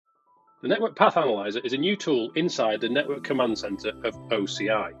The Network Path Analyser is a new tool inside the Network Command Center of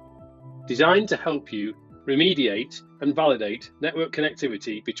OCI, designed to help you remediate and validate network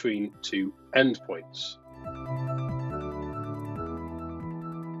connectivity between two endpoints.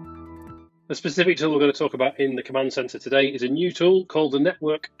 The specific tool we're going to talk about in the Command Center today is a new tool called the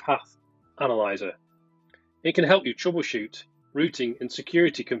Network Path Analyser. It can help you troubleshoot routing and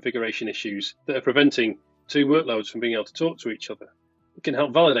security configuration issues that are preventing two workloads from being able to talk to each other. It can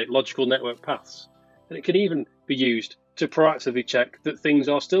help validate logical network paths, and it can even be used to proactively check that things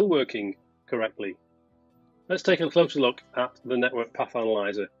are still working correctly. Let's take a closer look at the Network Path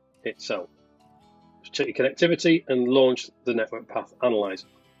Analyser itself. Just check your connectivity and launch the Network Path Analyser.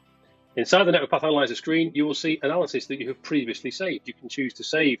 Inside the Network Path Analyser screen, you will see analysis that you have previously saved. You can choose to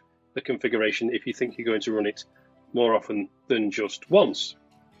save the configuration if you think you're going to run it more often than just once.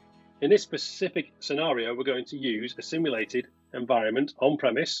 In this specific scenario, we're going to use a simulated environment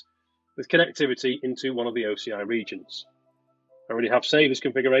on-premise with connectivity into one of the OCI regions. I already have saved this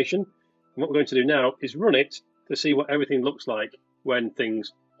configuration, and what we're going to do now is run it to see what everything looks like when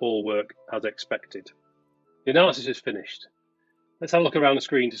things all work as expected. The analysis is finished. Let's have a look around the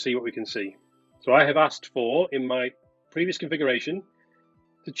screen to see what we can see. So I have asked for, in my previous configuration,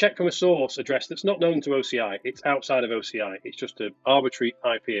 to check from a source address that's not known to OCI. It's outside of OCI. It's just an arbitrary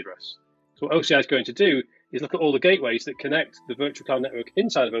IP address. So what OCI is going to do is look at all the gateways that connect the virtual cloud network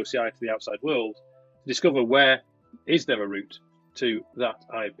inside of OCI to the outside world to discover where is there a route to that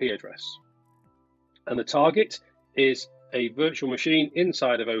IP address. And the target is a virtual machine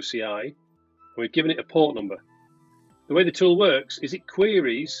inside of OCI, and we've given it a port number. The way the tool works is it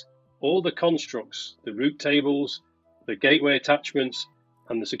queries all the constructs, the route tables, the gateway attachments,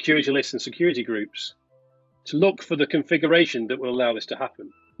 and the security lists and security groups to look for the configuration that will allow this to happen.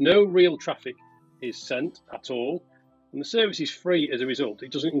 No real traffic is sent at all, and the service is free as a result.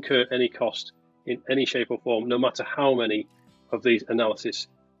 It doesn't incur any cost in any shape or form, no matter how many of these analyses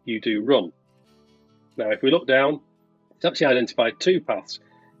you do run. Now, if we look down, it's actually identified two paths.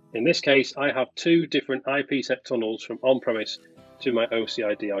 In this case, I have two different IPsec tunnels from on-premise to my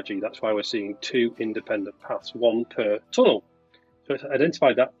OCI DRG. That's why we're seeing two independent paths, one per tunnel. So it's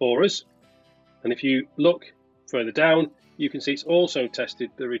identified that for us. And if you look further down, you can see it's also tested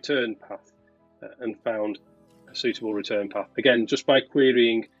the return path and found a suitable return path. Again, just by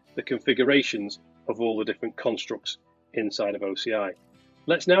querying the configurations of all the different constructs inside of OCI.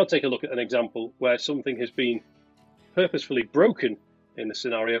 Let's now take a look at an example where something has been purposefully broken in the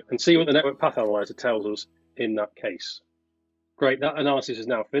scenario and see what the Network Path Analyser tells us in that case. Great, that analysis is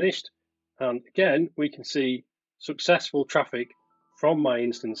now finished. And again, we can see successful traffic from my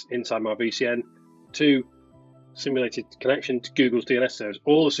instance inside my VCN to simulated connection to Google's DNS servers.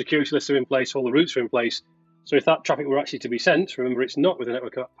 All the security lists are in place, all the routes are in place. So if that traffic were actually to be sent, remember it's not with the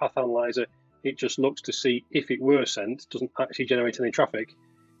Network Path Analyser, it just looks to see if it were sent, doesn't actually generate any traffic.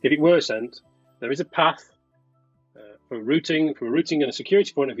 If it were sent, there is a path from a routing and a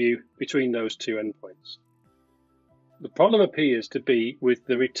security point of view between those two endpoints. The problem appears to be with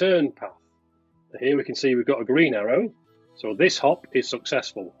the return path. Here we can see we've got a green arrow, so this hop is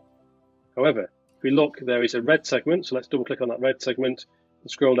successful. However, if we look, there is a red segment, so let's double click on that red segment and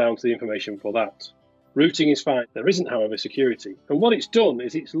scroll down to the information for that. Routing is fine. There isn't, however, security. And what it's done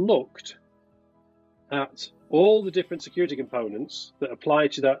is it's looked at all the different security components that apply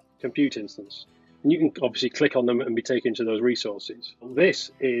to that compute instance. And you can obviously click on them and be taken to those resources.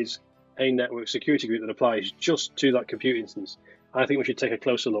 This is a network security group that applies just to that compute instance. I think we should take a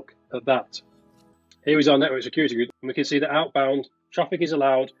closer look at that. Here is our network security group, and we can see that outbound traffic is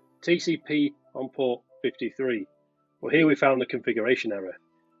allowed TCP on port 53. Well, here we found the configuration error.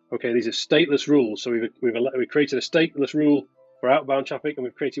 Okay, these are stateless rules. So we've created a stateless rule for outbound traffic, and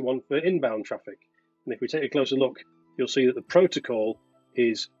we've created one for inbound traffic. And if we take a closer look, you'll see that the protocol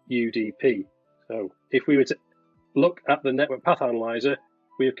is UDP. So if we were to look at the Network Path Analyser,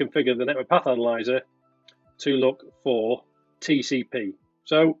 we have configured the Network Path Analyser to look for TCP.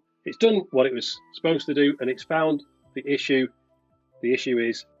 So it's done what it was supposed to do, and it's found the issue. The issue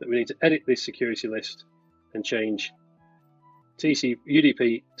is that we need to edit this security list and change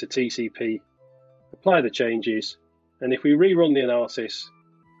UDP to TCP, apply the changes, and if we rerun the analysis,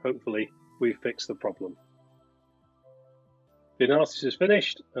 hopefully we've fixed the problem. The analysis is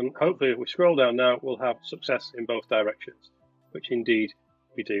finished, and hopefully if we scroll down now, we'll have success in both directions, which indeed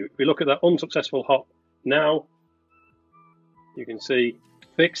we do. If we look at that unsuccessful hop now, you can see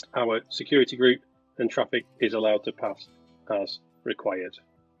fixed our security group and traffic is allowed to pass as required.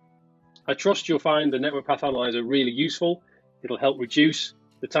 I trust you'll find the Network Path Analyser really useful. It'll help reduce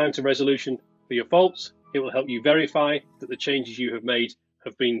the time to resolution for your faults. It will help you verify that the changes you have made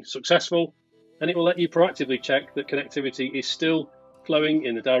have been successful, and it will let you proactively check that connectivity is still flowing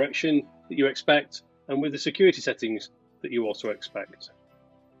in the direction that you expect and with the security settings that you also expect.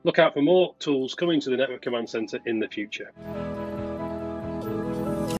 Look out for more tools coming to the Network Command Center in the future.